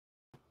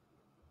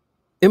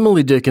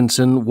Emily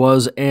Dickinson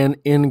was an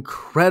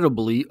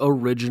incredibly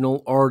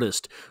original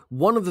artist.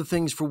 One of the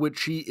things for which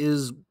she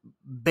is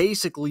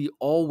basically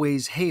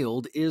always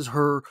hailed is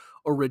her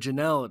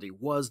originality,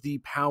 was the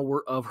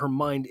power of her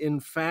mind. In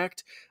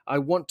fact, I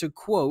want to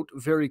quote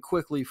very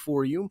quickly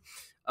for you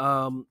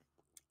um,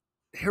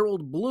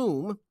 Harold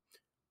Bloom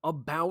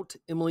about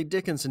Emily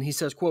Dickinson. He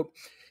says, quote,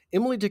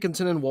 Emily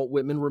Dickinson and Walt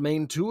Whitman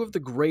remain two of the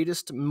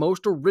greatest,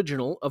 most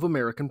original of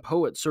American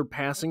poets,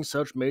 surpassing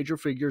such major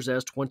figures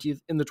as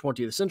in the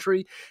 20th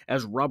century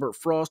as Robert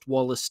Frost,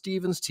 Wallace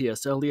Stevens,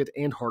 T.S. Eliot,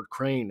 and Hart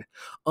Crane.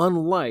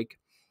 Unlike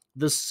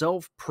the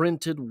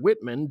self-printed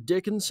Whitman,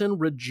 Dickinson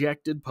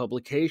rejected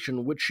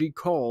publication, which she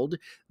called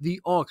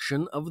the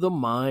auction of the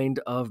mind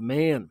of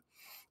man.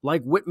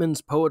 Like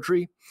Whitman's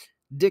poetry,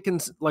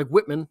 Dickinson's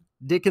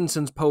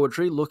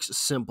poetry looks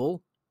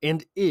simple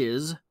and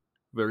is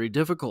very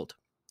difficult.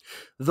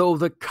 Though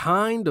the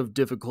kind of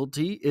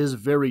difficulty is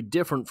very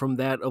different from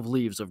that of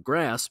Leaves of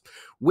Grass,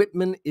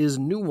 Whitman is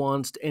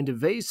nuanced and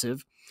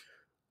evasive,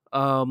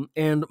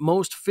 and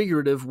most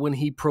figurative when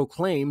he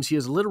proclaims he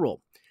is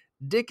literal.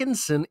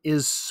 Dickinson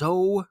is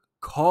so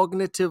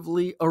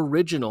cognitively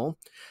original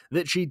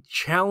that she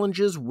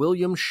challenges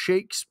William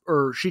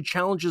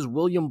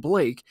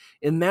Blake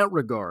in that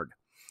regard.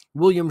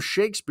 William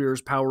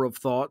Shakespeare's power of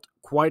thought,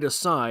 quite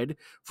aside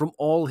from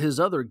all his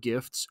other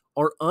gifts,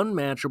 are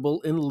unmatchable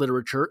in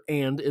literature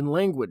and in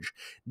language.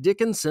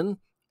 Dickinson,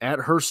 at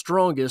her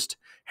strongest,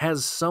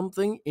 has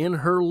something in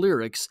her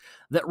lyrics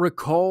that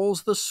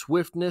recalls the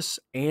swiftness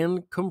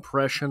and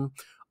compression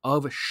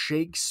of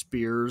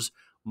Shakespeare's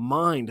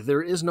mind.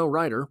 There is no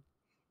writer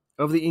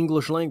of the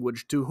English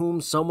language to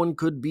whom someone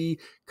could be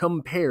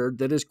compared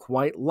that is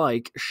quite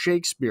like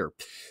Shakespeare.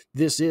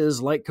 This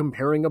is like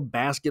comparing a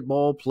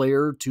basketball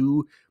player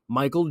to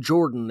Michael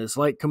Jordan. It's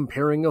like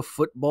comparing a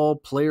football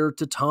player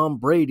to Tom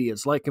Brady.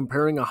 It's like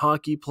comparing a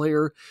hockey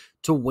player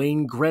to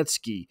Wayne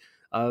Gretzky.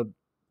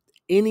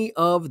 Any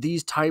of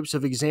these types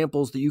of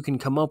examples that you can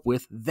come up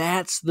with,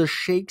 that's the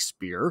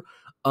Shakespeare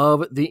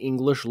of the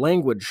English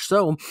language.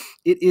 So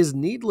it is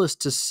needless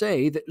to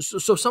say that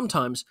so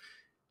sometimes,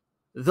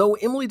 though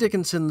Emily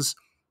Dickinson's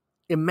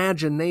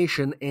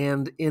imagination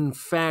and, in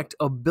fact,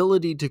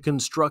 ability to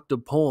construct a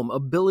poem,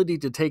 ability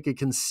to take a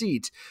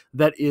conceit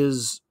that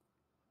is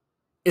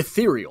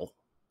ethereal,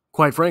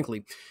 quite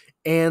frankly,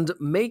 and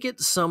make it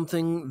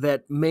something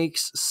that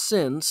makes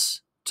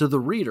sense to the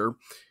reader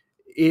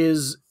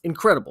is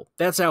incredible.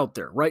 That's out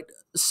there, right?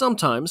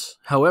 Sometimes,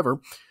 however,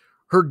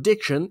 her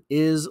diction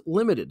is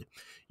limited.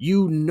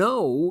 You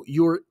know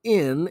you're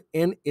in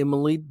an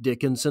Emily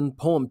Dickinson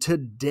poem.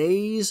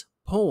 Today's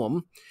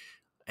poem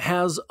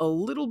has a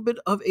little bit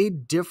of a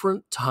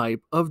different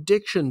type of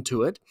diction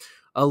to it,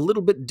 a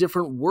little bit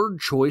different word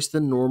choice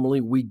than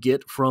normally we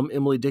get from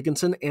Emily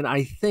Dickinson, and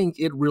I think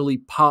it really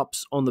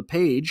pops on the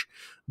page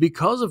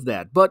because of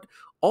that. But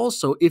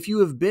also, if you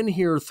have been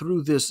here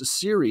through this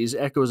series,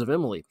 Echoes of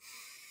Emily,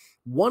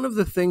 one of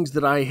the things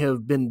that I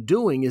have been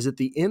doing is at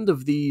the end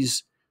of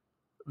these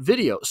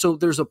videos, so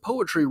there's a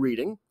poetry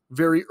reading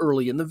very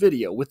early in the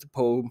video with the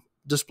poem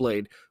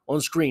displayed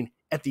on screen.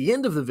 At the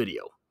end of the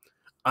video,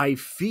 I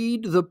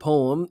feed the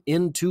poem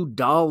into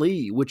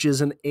DALL-E, which is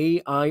an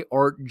AI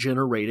art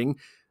generating,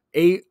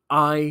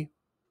 AI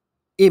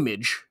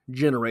image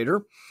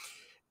generator,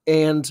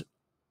 and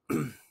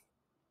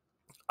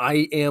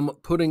I am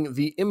putting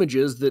the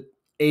images that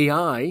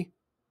AI,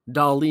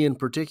 DALL-E in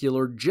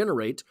particular,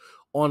 generate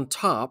on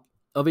top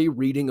of a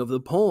reading of the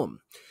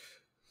poem.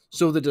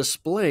 So the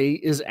display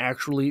is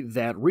actually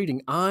that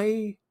reading.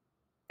 I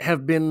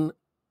have been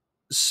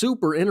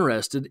super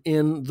interested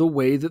in the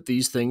way that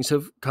these things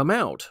have come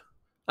out.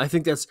 I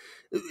think that's,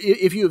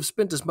 if you have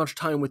spent as much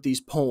time with these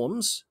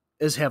poems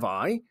as have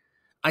I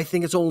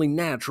think it's only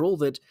natural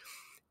that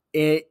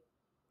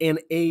an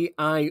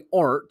AI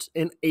art,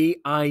 an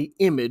AI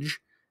image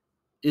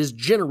is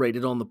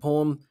generated on the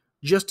poem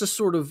just to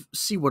sort of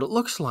see what it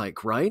looks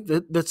like, right?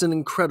 That's an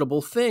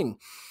incredible thing.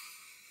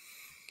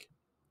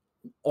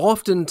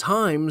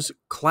 Oftentimes,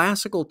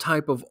 classical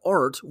type of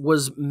art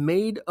was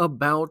made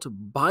about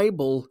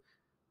Bible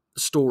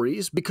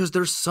stories because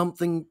there's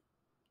something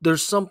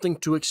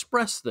to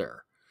express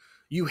there.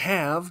 You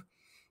have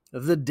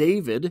the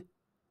David.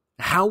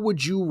 How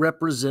would you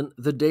represent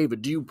the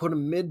David? Do you put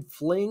him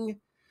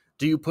mid-fling?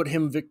 Do you put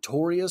him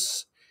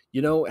victorious?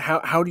 You know,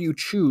 how do you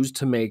choose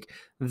to make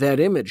that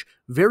image?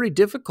 Very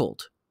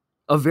difficult.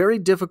 A very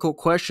difficult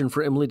question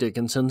for Emily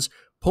Dickinson's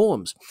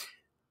poems.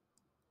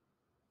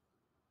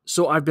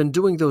 So I've been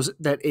doing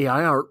that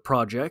AI art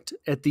project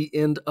at the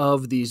end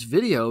of these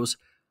videos.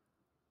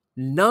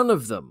 None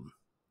of them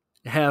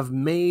have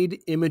made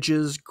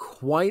images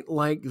quite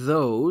like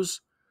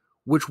those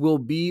which will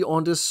be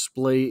on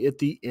display at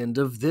the end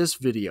of this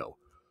video.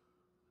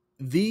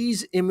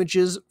 These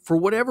images, for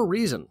whatever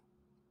reason,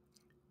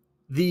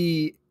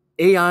 the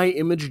AI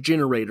image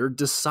generator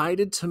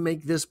decided to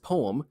make this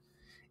poem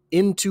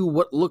into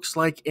what looks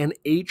like an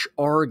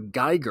H.R.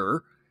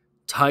 Geiger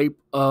type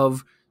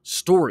of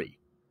story.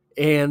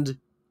 And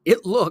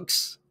it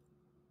looks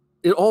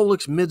it all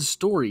looks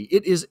mid-story.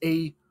 It is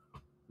a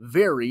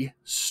very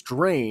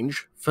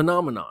strange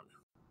phenomenon.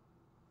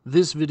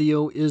 This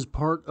video is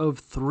part of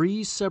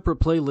 3 separate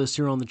playlists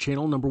here on the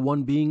channel. Number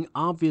 1 being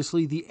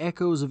obviously the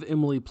Echoes of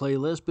Emily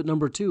playlist, but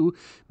number 2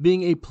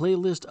 being a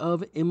playlist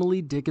of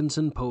Emily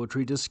Dickinson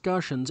poetry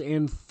discussions,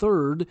 and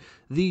third,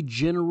 the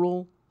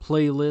general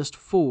playlist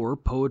for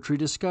poetry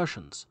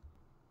discussions.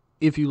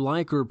 If you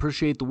like or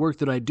appreciate the work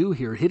that I do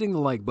here, hitting the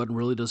like button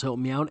really does help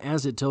me out,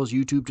 as it tells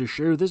YouTube to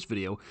share this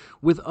video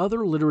with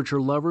other literature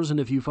lovers.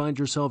 And if you find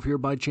yourself here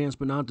by chance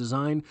but not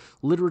design,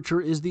 literature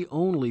is the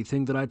only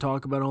thing that I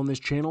talk about on this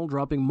channel,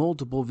 dropping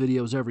multiple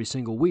videos every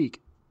single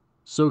week.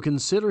 So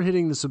consider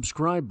hitting the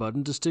subscribe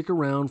button to stick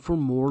around for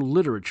more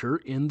literature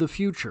in the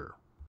future.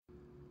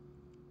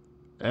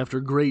 After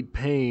great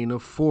pain, a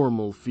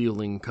formal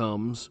feeling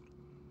comes.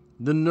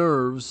 The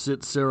nerves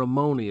sit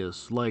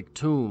ceremonious like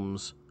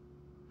tombs.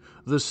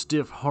 The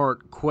stiff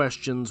heart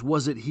questions,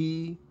 was it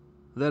he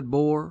that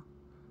bore?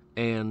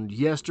 And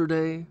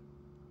yesterday,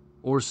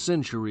 or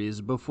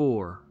centuries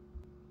before?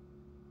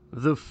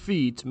 The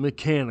feet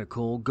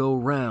mechanical go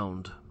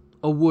round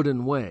a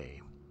wooden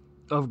way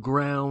of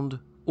ground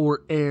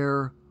or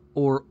air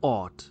or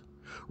aught,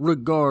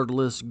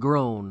 regardless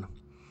groan,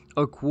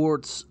 a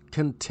quartz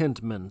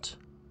contentment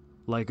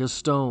like a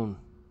stone.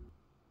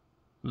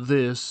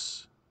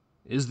 This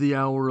is the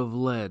hour of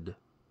lead,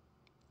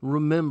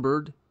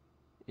 remembered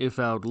if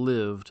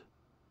outlived,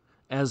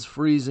 as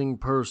freezing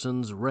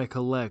persons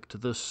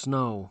recollect the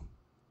snow.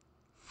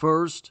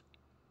 First,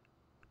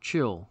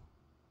 chill,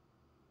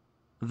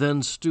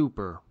 then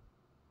stupor,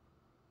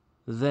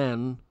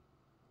 then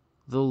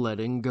the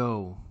letting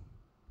go.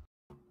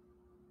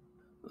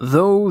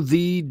 Though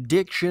the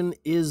diction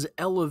is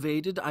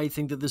elevated, I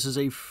think that this is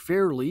a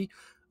fairly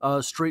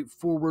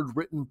straightforward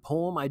written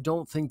poem. I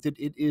don't think that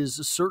it is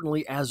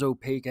certainly as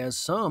opaque as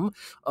some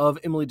of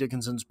Emily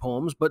Dickinson's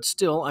poems, but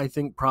still, I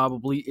think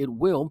probably it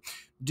will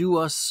do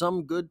us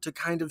some good to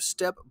kind of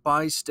step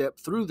by step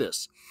through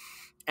this.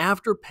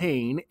 After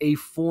pain, a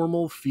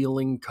formal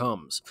feeling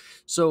comes.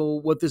 So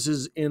what this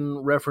is in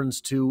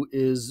reference to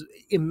is,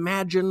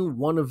 imagine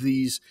one of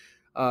these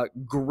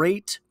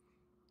great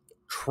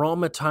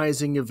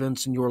traumatizing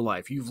events in your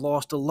life. You've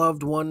lost a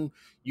loved one,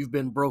 you've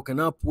been broken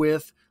up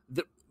with,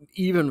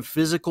 even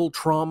physical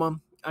trauma.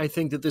 I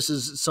think that this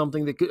is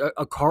something that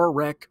a car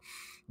wreck,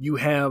 you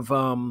have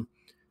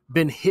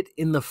been hit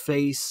in the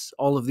face,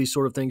 all of these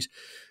sort of things.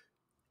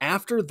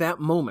 After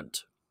that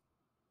moment,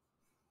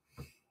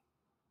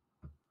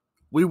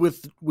 we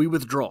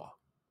withdraw.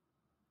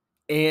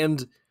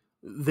 And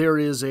there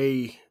is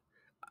a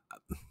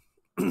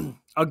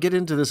I'll get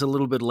into this a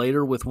little bit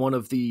later with one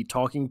of the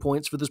talking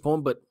points for this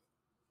poem, but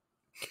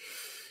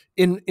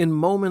in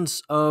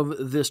moments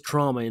of this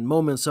trauma, in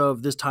moments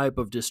of this type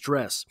of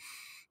distress,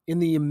 in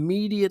the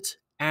immediate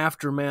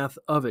aftermath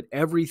of it,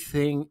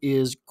 everything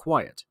is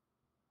quiet.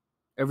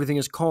 Everything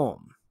is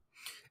calm.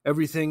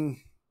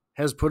 Everything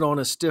has put on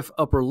a stiff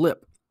upper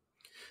lip.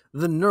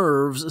 The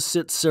nerves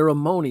sit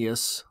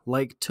ceremonious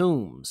like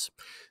tombs.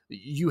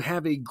 You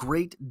have a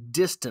great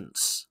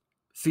distance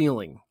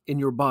feeling in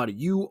your body.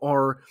 You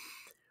are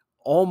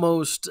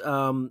almost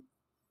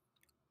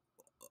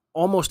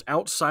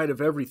outside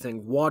of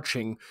everything,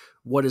 watching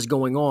what is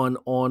going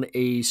on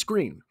a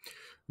screen.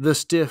 The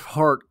stiff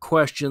heart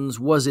questions,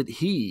 was it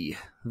he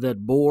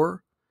that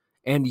bore?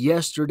 And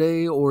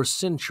yesterday or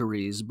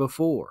centuries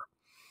before?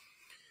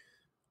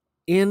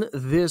 In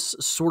this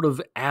sort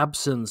of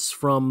absence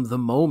from the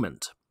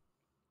moment,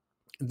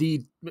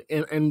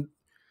 and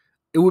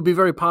it would be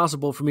very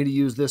possible for me to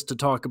use this to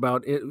talk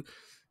about it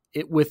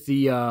with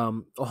the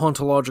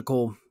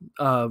hauntological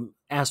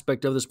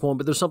aspect of this poem,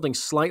 but there's something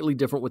slightly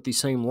different with the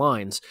same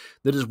lines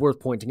that is worth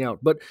pointing out.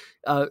 But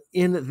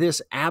in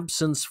this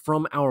absence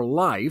from our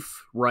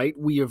life, right,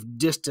 we have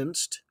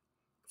distanced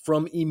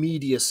from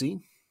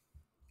immediacy.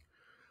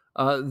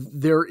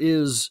 There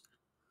is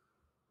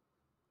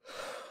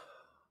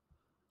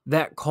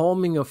that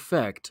calming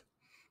effect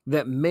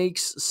that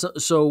makes,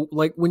 so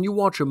like when you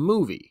watch a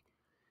movie,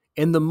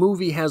 and the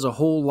movie has a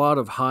whole lot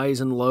of highs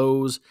and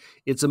lows.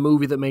 It's a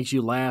movie that makes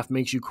you laugh,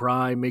 makes you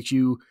cry, makes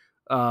you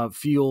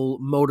feel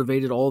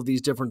motivated, all of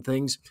these different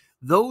things.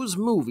 Those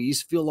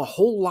movies feel a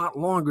whole lot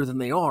longer than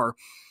they are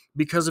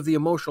because of the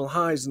emotional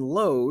highs and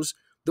lows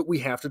that we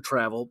have to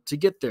travel to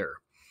get there.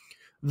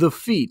 The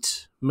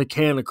feet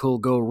mechanical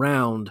go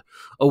round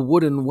a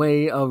wooden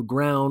way of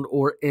ground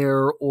or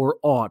air or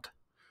aught.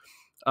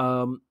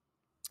 I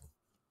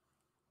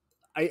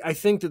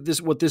think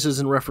that what this is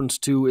in reference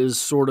to is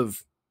sort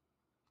of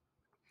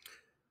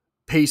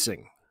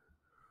pacing.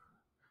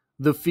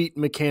 The feet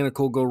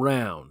mechanical go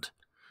round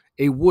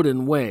a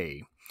wooden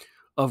way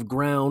of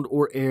ground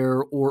or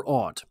air or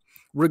aught,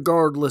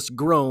 regardless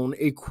grown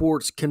a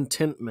quartz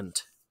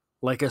contentment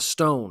like a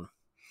stone.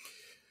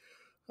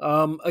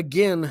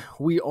 Again,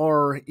 we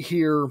are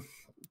here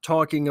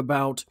talking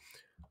about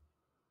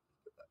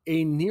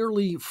a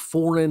nearly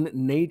foreign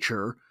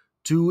nature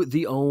to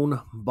the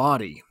own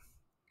body.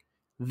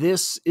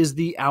 This is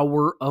the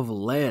hour of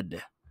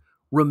lead,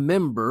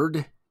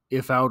 remembered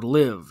if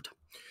outlived.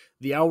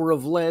 The hour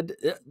of lead,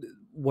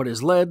 what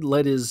is lead?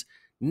 Lead is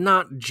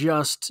not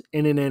just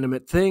an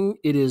inanimate thing,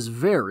 it is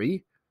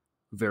very,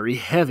 very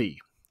heavy,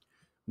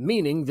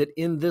 meaning that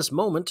in this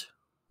moment,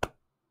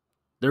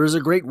 there is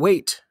a great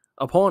weight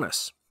upon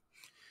us.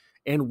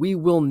 And we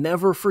will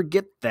never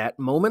forget that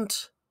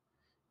moment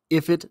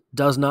if it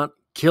does not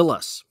kill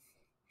us.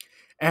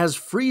 As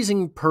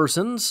freezing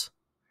persons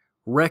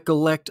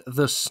recollect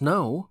the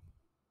snow,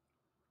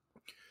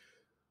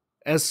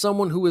 as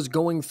someone who is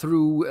going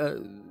through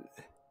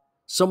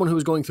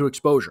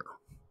exposure,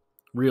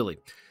 really,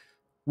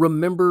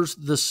 remembers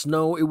the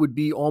snow, it would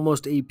be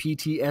almost a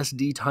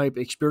PTSD type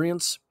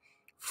experience.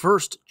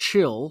 First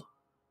chill,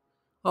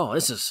 oh,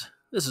 this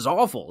is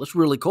awful. It's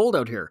really cold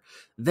out here.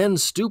 Then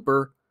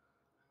stupor,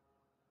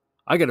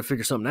 I got to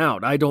figure something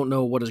out. I don't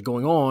know what is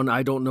going on.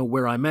 I don't know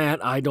where I'm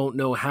at. I don't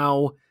know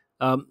how.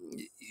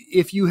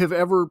 If you have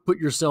ever put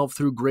yourself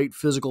through great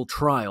physical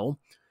trial,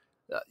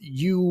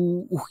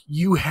 you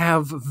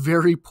have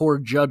very poor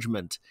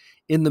judgment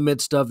in the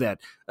midst of that.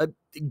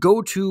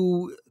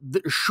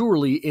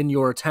 Surely in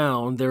your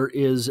town there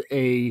is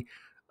a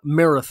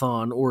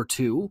marathon or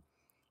two.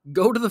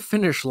 Go to the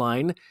finish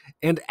line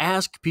and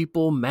ask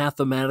people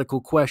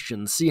mathematical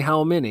questions. See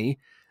how many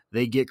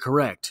they get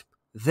correct.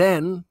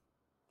 Then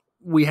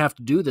we have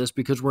to do this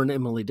because we're in an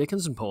Emily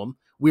Dickinson poem.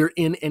 We're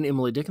in an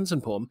Emily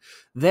Dickinson poem.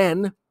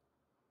 Then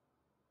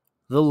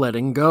the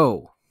letting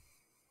go.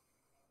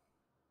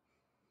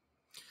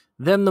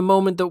 Then the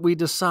moment that we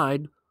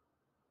decide,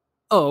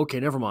 oh, okay,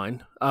 never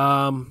mind.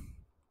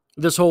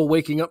 This whole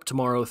waking up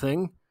tomorrow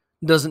thing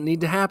doesn't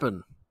need to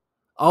happen.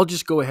 I'll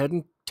just go ahead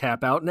and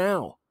tap out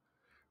now,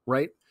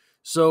 right?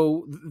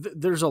 So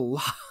there's a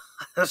lot,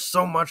 there's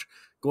so much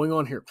going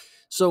on here.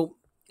 So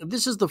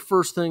this is the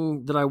first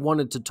thing that I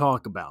wanted to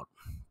talk about.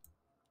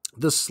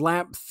 The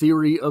slap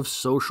theory of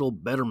social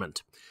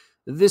betterment.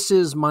 This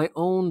is my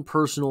own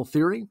personal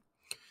theory.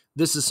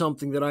 This is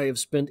something that I have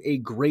spent a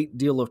great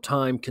deal of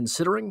time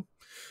considering.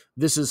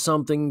 This is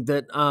something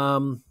that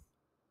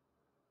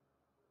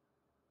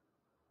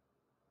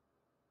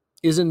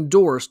is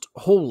endorsed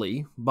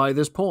wholly by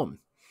this poem.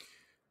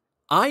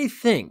 I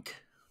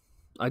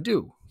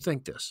do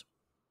think this.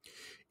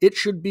 It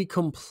should be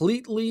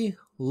completely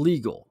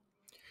legal.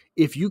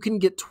 If you can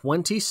get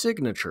 20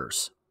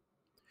 signatures,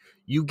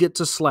 you get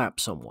to slap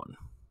someone.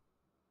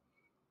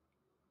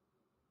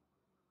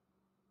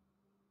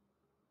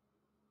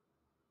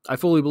 I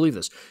fully believe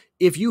this.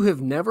 If you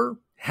have never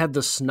had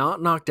the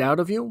snot knocked out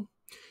of you,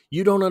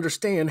 you don't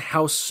understand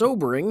how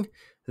sobering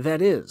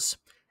that is.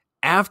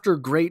 After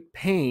great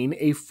pain,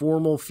 a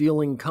formal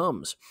feeling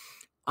comes.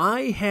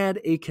 I had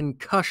a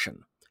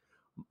concussion.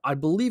 I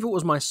believe it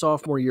was my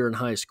sophomore year in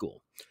high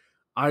school.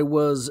 I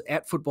was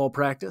at football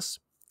practice,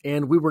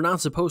 and we were not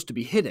supposed to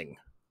be hitting.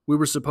 We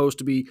were supposed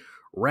to be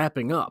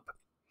wrapping up.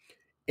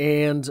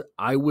 And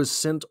I was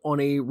sent on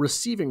a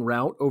receiving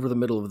route over the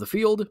middle of the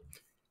field,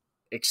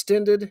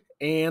 extended,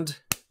 and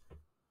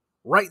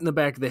right in the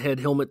back of the head,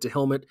 helmet to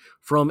helmet,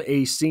 from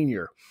a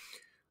senior.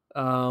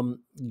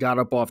 Got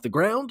up off the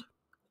ground,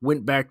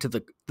 went back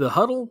to the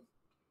huddle,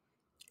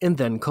 and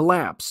then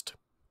collapsed.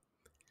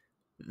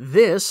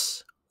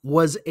 This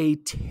was a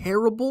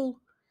terrible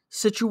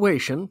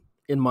situation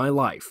in my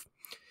life.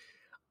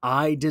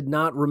 I did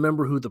not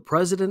remember who the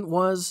president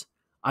was.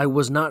 I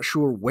was not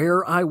sure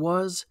where I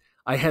was.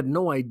 I had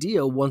no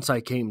idea once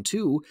I came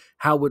to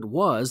how it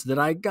was that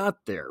I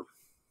got there.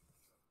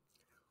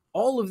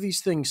 All of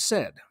these things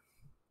said,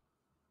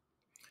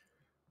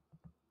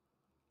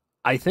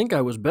 I think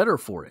I was better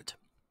for it.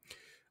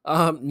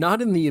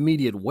 Not in the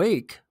immediate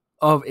wake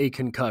of a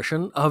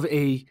concussion, of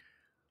a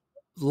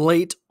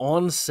late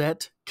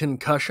onset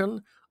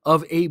concussion,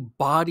 of a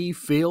body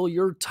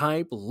failure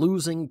type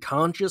losing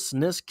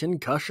consciousness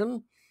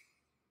concussion.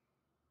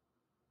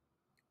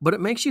 But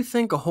it makes you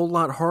think a whole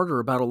lot harder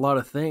about a lot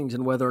of things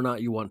and whether or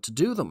not you want to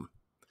do them.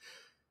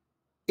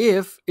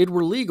 If it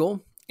were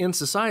legal in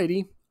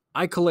society,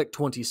 I collect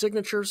 20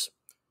 signatures,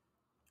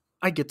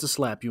 I get to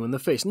slap you in the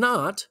face.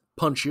 Not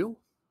punch you,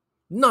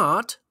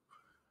 not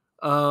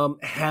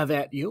have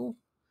at you,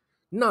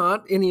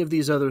 not any of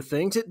these other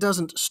things. It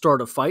doesn't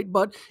start a fight,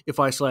 but if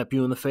I slap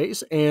you in the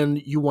face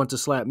and you want to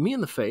slap me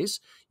in the face,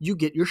 you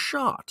get your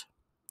shot,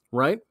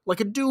 right? Like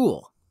a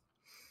duel.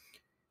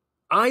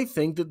 I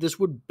think that this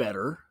would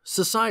better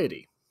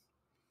society.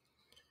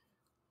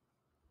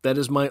 That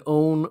is my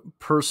own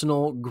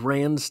personal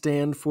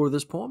grandstand for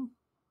this poem.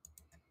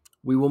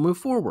 We will move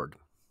forward.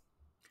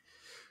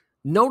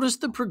 Notice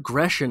the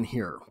progression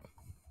here.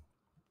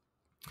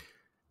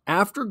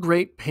 After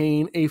great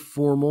pain, a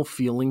formal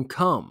feeling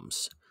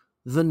comes.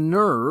 The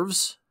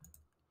nerves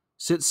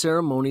sit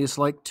ceremonious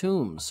like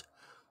tombs.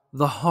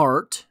 The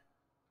heart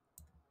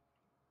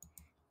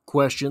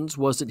questions,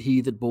 was it he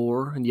that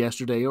bore, and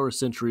yesterday or a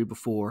century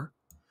before?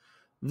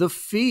 The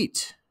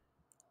feet.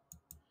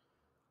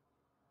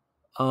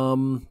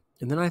 And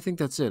then I think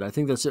that's it. I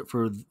think that's it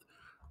for...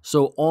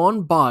 So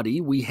on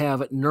body, we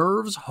have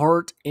nerves,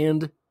 heart,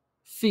 and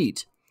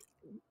feet.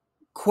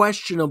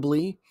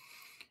 Questionably,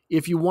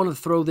 if you want to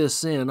throw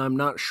this in, I'm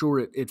not sure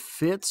it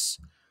fits,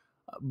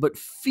 but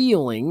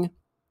feeling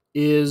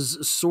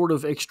is sort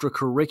of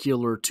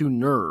extracurricular to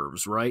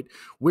nerves, right?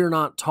 We're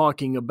not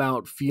talking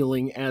about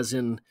feeling as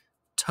in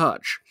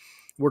touch.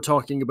 We're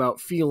talking about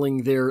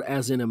feeling there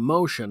as in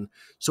emotion.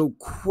 So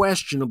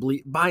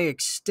questionably, by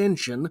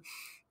extension,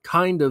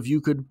 kind of you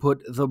could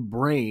put the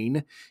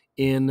brain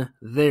in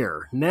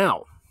there.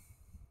 Now,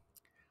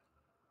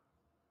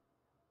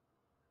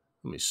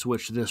 let me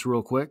switch this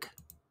real quick.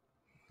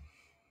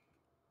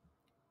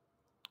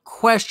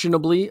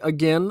 Questionably,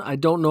 again, I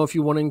don't know if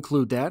you want to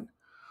include that.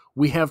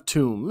 We have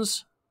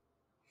tombs,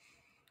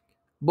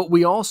 but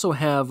we also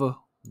have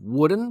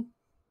wooden.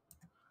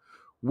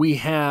 We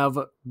have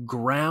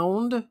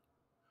ground,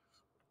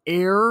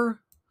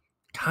 air,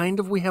 kind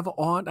of. We have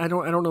odd. I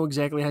don't know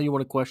exactly how you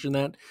want to question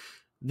that.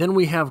 Then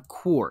we have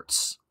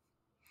quartz.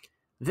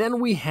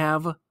 Then we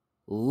have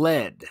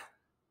lead.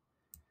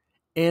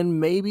 And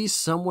maybe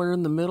somewhere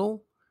in the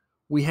middle,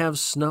 we have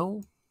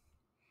snow.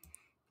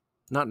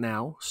 Not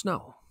now,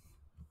 snow.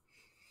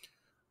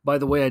 By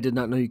the way, I did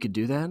not know you could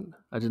do that.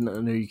 I did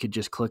not know you could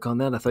just click on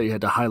that. I thought you had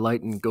to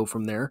highlight and go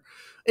from there.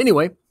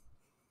 Anyway,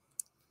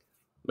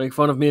 make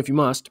fun of me if you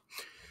must.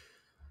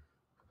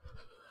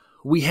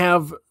 We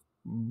have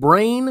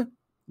brain,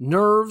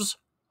 nerves,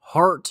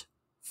 heart,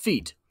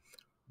 feet.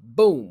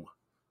 Boom.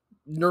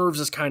 Nerves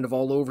is kind of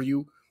all over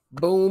you.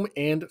 Boom,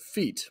 and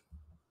feet.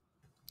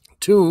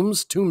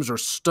 Tombs are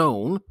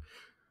stone,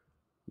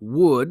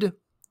 wood,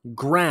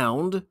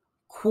 ground,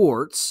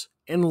 quartz,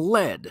 and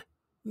lead.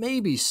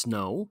 Maybe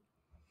snow.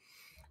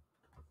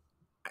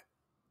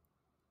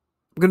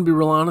 I'm going to be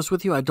real honest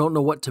with you. I don't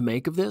know what to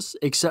make of this,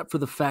 except for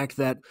the fact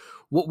that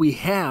what we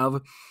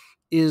have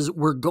is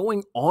we're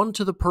going on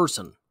to the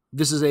person.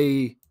 This is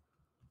I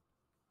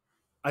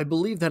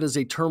believe that is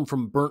a term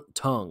from burnt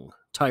tongue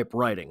type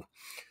writing.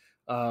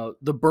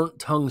 The burnt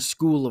tongue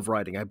school of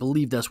writing. I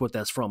believe that's what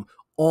that's from.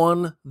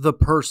 On the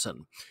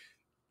person.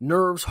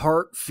 Nerves,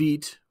 heart,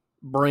 feet,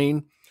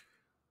 brain.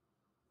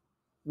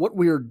 What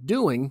we are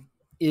doing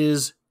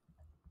is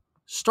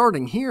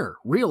starting here,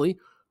 really.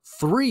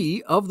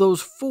 3 of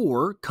those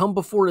 4 come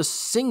before a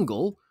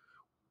single.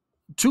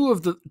 Two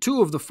of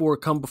the 4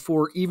 come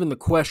before even the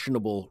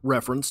questionable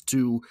reference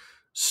to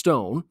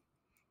stone.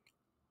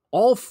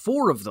 All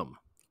 4 of them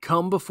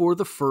come before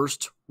the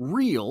first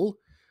real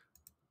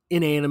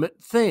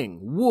inanimate thing,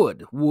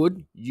 wood.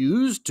 Wood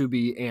used to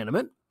be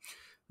animate.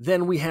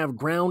 Then we have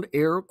ground,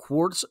 air,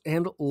 quartz,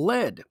 and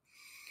lead.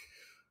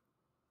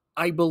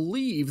 I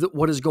believe that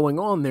what is going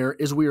on there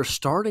is we are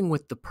starting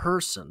with the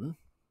person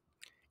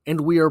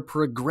and we are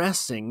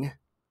progressing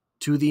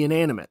to the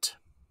inanimate.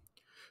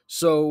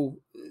 So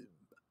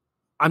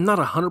I'm not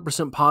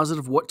 100%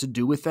 positive what to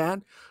do with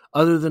that,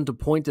 other than to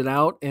point it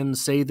out and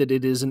say that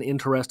it is an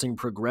interesting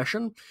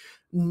progression.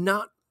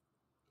 Not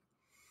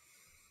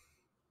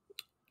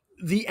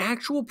the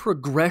actual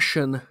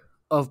progression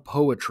of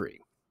poetry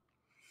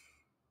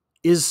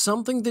is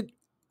something that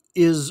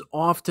is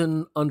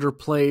often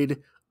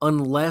underplayed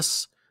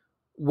unless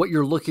what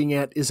you're looking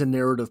at is a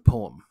narrative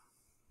poem.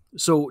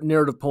 So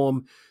narrative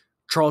poem,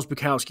 Charles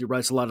Bukowski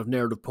writes a lot of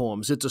narrative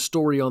poems. It's a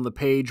story on the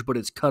page, but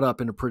it's cut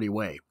up in a pretty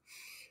way.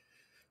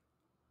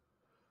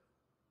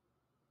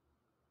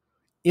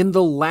 In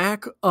the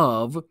lack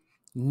of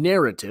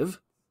narrative,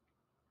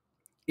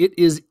 it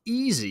is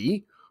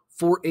easy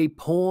for a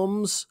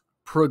poem's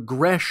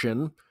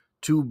progression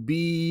to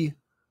be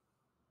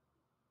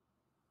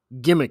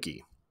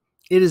gimmicky.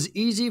 It is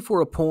easy for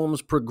a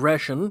poem's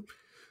progression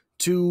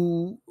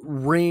to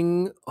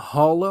ring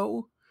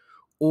hollow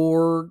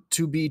or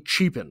to be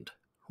cheapened,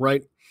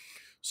 right?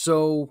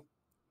 So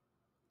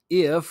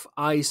if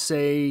I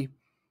say,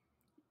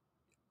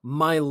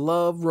 my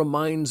love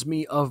reminds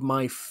me of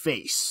my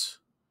face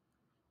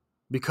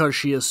because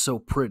she is so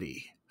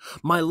pretty.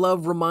 My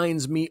love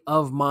reminds me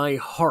of my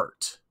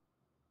heart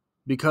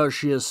because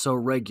she is so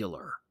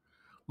regular.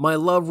 My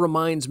love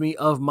reminds me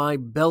of my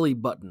belly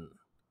button,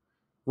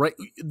 right?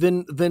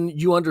 Then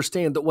you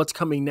understand that what's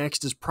coming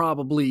next is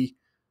probably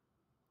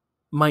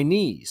my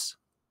knees.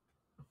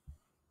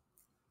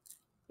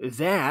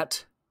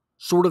 That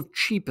sort of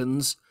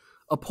cheapens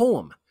a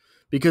poem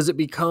because it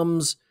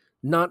becomes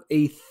not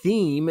a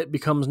theme, it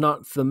becomes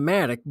not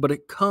thematic, but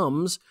it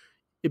becomes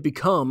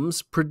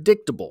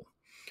predictable.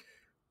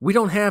 We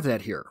don't have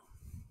that here.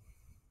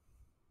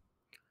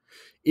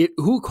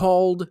 Who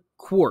called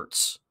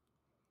quartz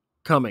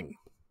coming?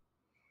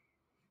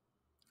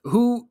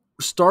 Who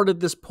started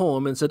this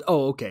poem and said,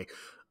 oh, okay,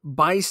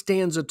 by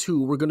stanza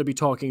 2, we're going to be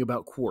talking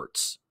about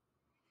quartz?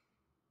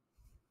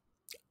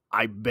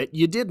 I bet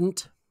you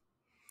didn't.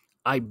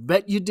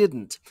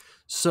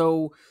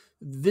 So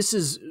this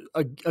is,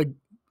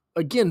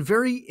 again,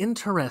 very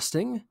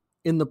interesting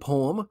in the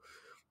poem,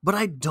 but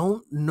I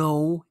don't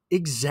know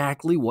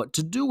exactly what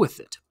to do with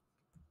it.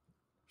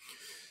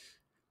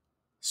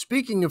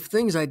 Speaking of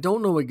things I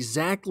don't know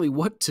exactly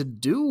what to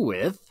do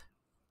with,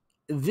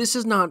 this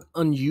is not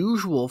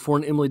unusual for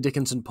an Emily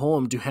Dickinson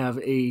poem to have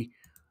a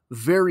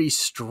very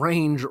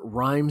strange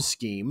rhyme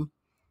scheme,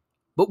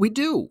 but we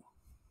do.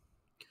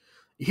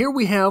 Here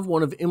we have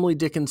one of Emily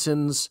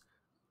Dickinson's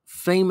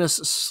famous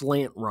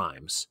slant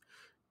rhymes.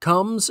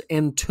 Comes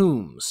and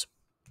tombs.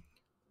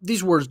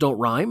 These words don't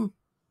rhyme,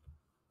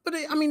 but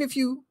I mean, if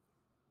you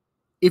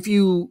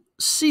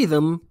see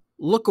them,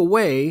 look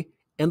away,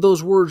 and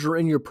those words are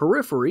in your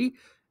periphery,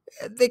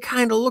 they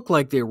kind of look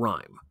like they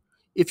rhyme.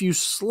 If you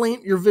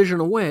slant your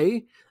vision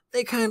away,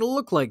 they kind of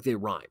look like they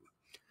rhyme.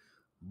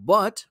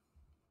 But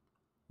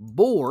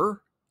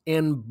bore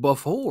and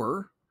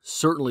before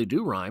certainly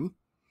do rhyme.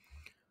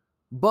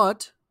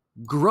 But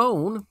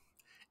grown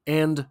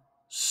and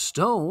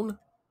stone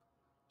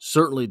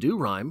certainly do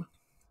rhyme.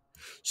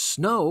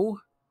 Snow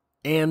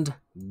and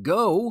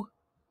go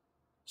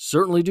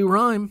certainly do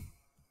rhyme.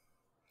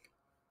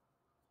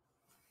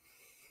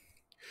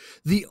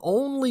 The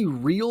only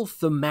real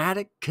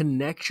thematic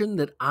connection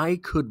that I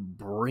could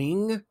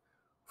bring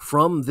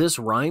from this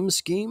rhyme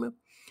scheme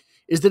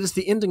is that it's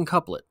the ending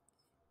couplet.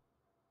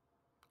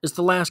 It's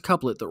the last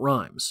couplet that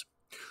rhymes,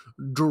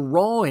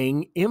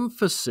 drawing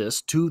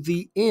emphasis to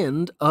the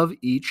end of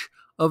each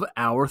of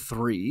our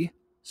three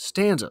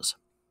stanzas.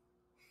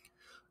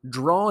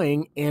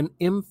 Drawing an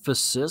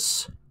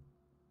emphasis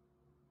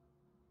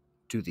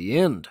to the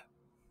end.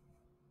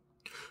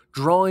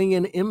 Drawing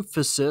an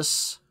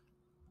emphasis,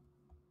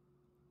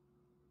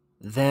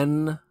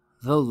 then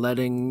the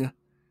letting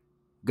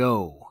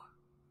go.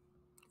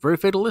 Very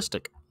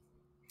fatalistic.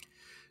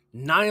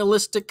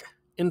 Nihilistic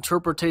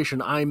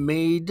interpretation. I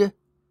made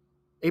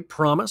a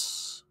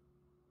promise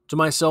to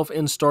myself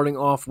in starting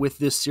off with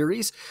this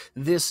series.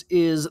 This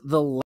is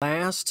the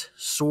last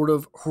sort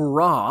of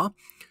hurrah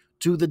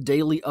to the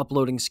daily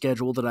uploading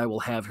schedule that I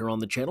will have here on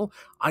the channel.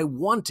 I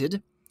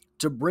wanted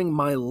to bring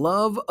my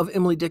love of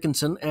Emily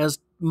Dickinson as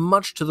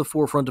much to the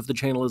forefront of the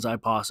channel as I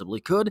possibly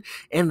could,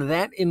 and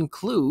that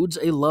includes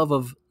a love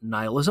of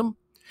nihilism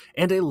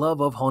and a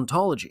love of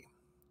hauntology.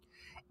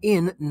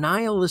 In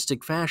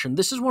nihilistic fashion,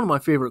 this is one of my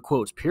favorite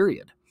quotes,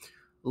 period.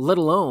 Let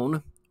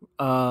alone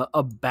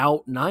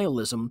about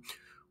nihilism.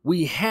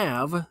 We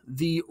have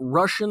the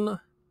Russian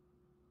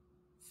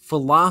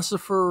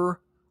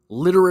philosopher,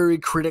 literary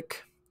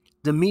critic,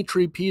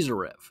 Dmitry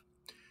Pisarev,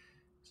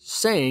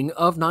 saying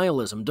of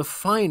nihilism,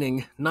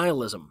 defining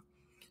nihilism.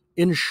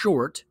 In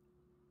short,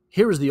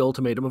 here is the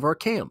ultimatum of our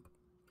camp.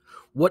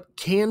 What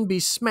can be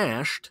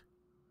smashed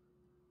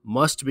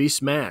must be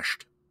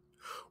smashed.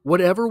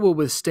 Whatever will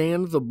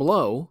withstand the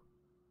blow,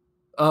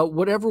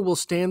 whatever will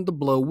stand the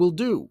blow will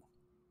do.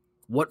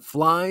 What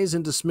flies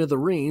into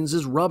smithereens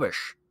is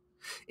rubbish.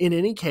 In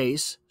any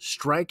case,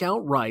 strike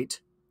out right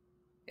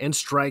and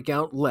strike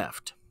out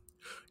left.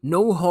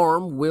 No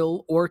harm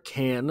will or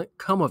can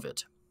come of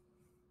it.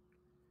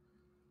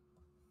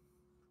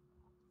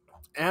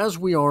 As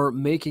we are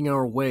making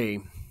our way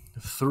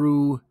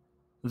through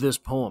this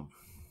poem,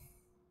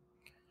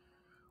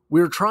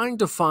 we're trying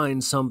to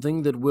find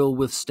something that will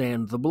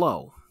withstand the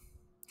blow.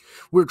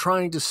 We're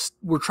trying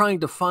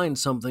to find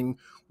something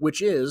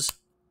which is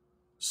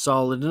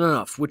solid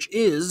enough, which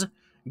is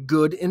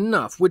good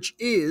enough, which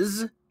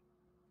is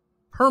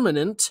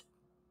permanent,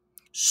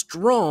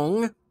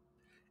 strong,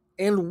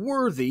 and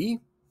worthy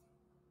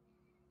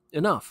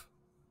enough.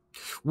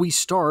 We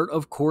start,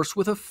 of course,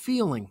 with a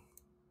feeling.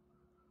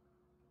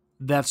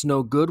 That's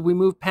no good. We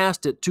move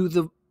past it to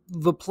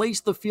the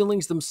place the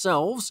feelings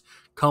themselves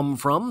come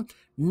from,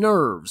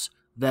 nerves.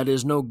 That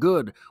is no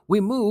good. We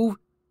move,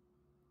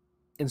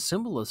 in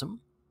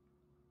symbolism,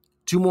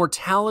 to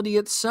mortality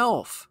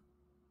itself.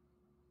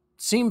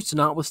 Seems to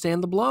not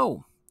withstand the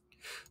blow.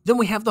 Then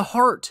we have the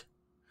heart.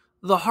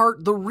 The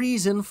heart, the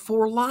reason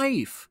for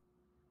life,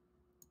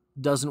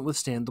 doesn't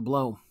withstand the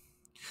blow.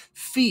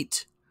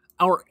 Feet,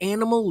 our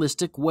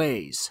animalistic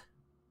ways.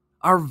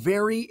 Our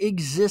very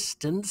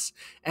existence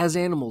as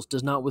animals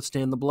does not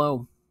withstand the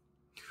blow.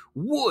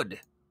 Wood,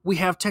 we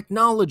have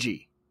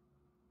technology,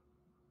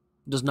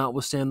 does not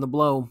withstand the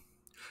blow.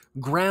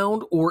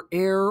 Ground or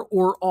air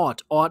or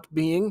ought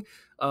being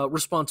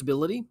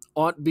responsibility,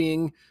 ought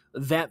being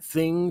that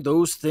thing,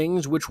 those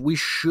things which we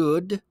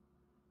should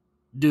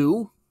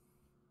do,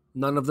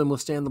 none of them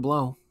withstand the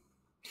blow.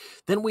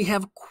 Then we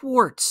have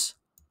quartz.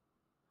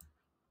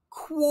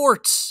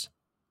 Quartz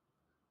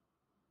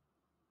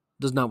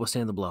does not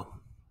withstand the blow.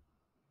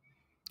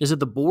 Is it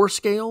the Bohr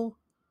scale?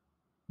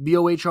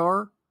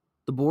 B-O-H-R?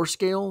 The Bohr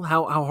scale?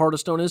 How hard a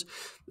stone is?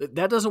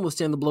 That doesn't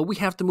withstand the blow. We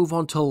have to move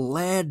on to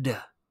lead.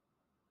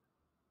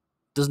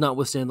 Does not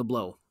withstand the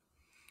blow.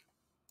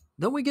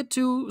 Then we get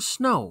to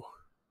snow.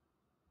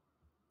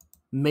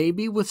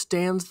 Maybe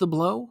withstands the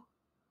blow,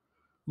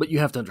 but you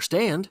have to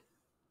understand,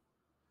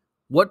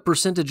 what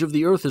percentage of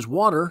the earth is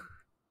water?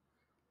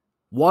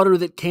 Water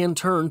that can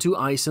turn to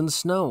ice and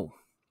snow.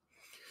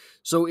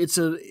 So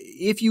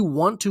if you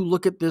want to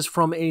look at this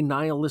from a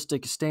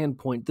nihilistic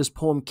standpoint, this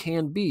poem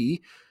can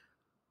be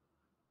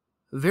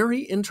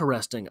very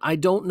interesting. I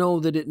don't know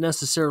that it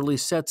necessarily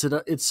sets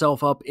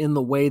itself up in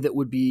the way that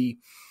would be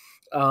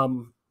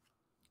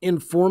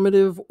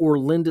informative or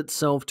lend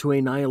itself to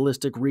a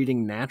nihilistic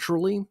reading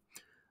naturally,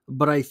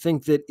 but I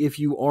think that if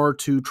you are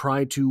to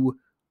try to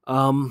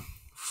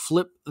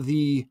flip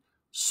the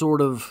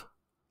sort of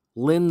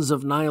lens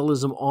of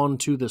nihilism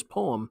onto this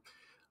poem,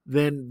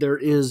 then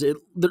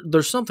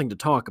there's something to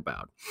talk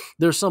about.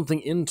 There's something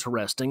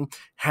interesting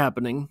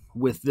happening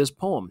with this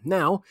poem.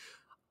 Now,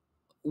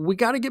 we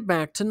got to get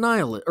back to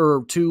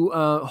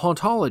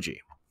hauntology.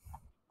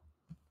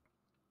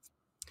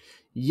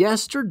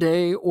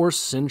 Yesterday or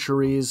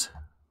centuries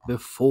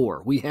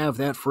before. We have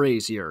that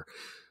phrase here.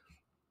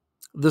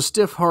 The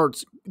stiff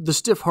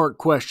heart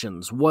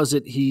questions, was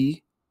it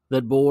he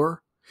that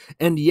bore?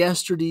 And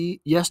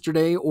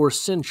yesterday or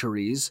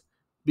centuries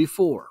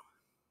before.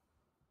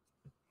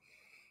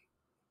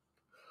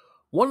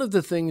 One of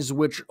the things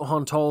which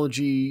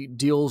hauntology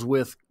deals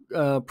with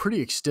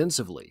pretty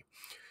extensively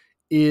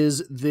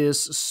is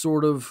this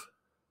sort of,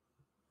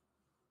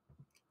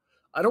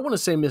 I don't want to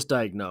say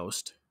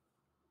misdiagnosed,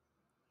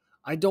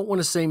 I don't want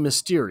to say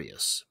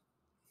mysterious,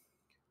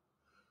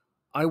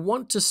 I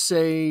want to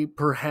say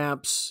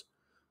perhaps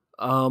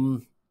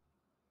almost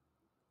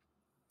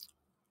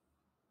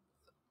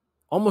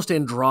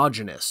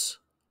androgynous,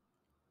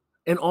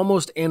 an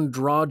almost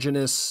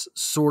androgynous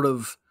sort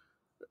of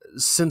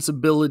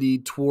sensibility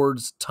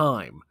towards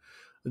time.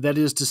 That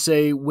is to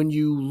say, when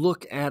you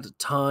look at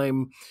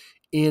time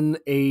in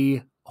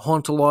a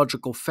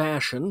hauntological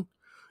fashion,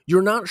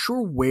 you're not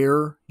sure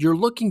where you're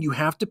looking. You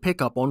have to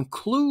pick up on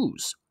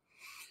clues.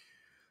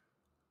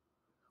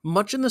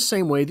 Much in the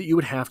same way that you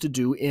would have to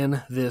do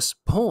in this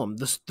poem.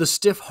 The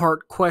stiff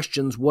heart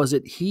questions, was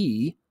it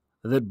he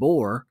that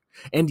bore?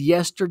 And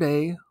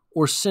yesterday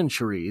or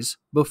centuries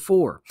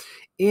before.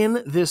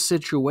 In this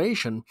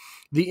situation,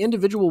 the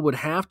individual would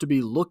have to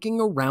be looking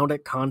around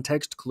at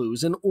context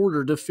clues in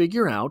order to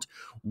figure out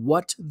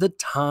what the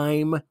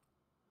time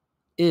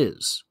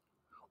is.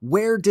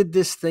 Where did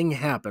this thing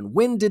happen?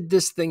 When did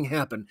this thing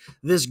happen?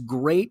 This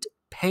great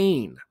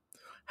pain.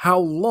 How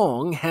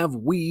long have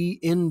we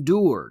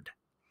endured?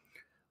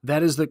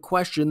 That is the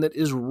question that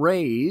is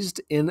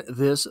raised in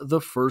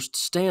the first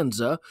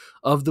stanza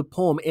of the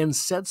poem, and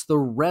sets the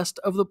rest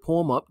of the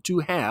poem up to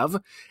have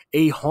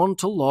a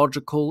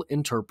hauntological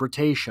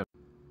interpretation.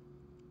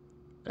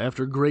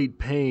 After great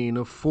pain,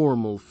 a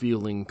formal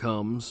feeling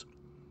comes.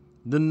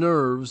 The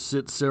nerves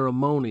sit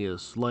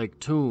ceremonious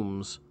like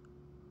tombs.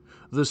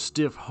 The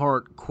stiff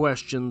heart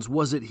questions,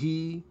 was it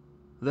he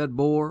that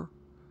bore?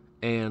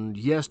 And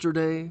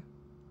yesterday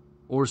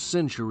or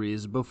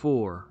centuries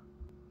before.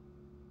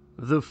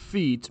 The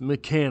feet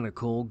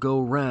mechanical go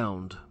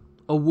round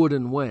a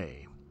wooden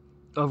way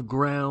of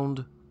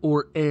ground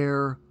or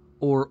air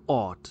or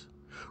aught,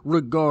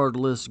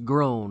 regardless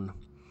grown,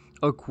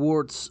 a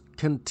quartz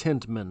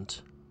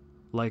contentment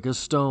like a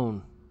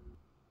stone.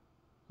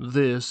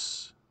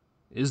 This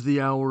is the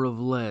hour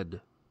of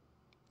lead,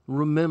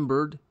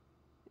 remembered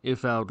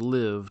if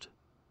outlived,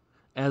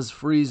 as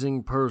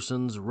freezing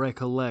persons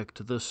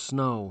recollect the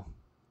snow.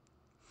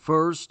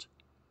 First,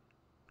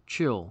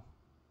 chill,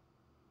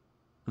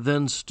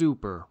 then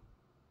stupor,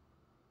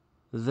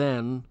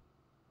 then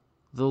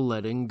the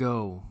letting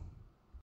go.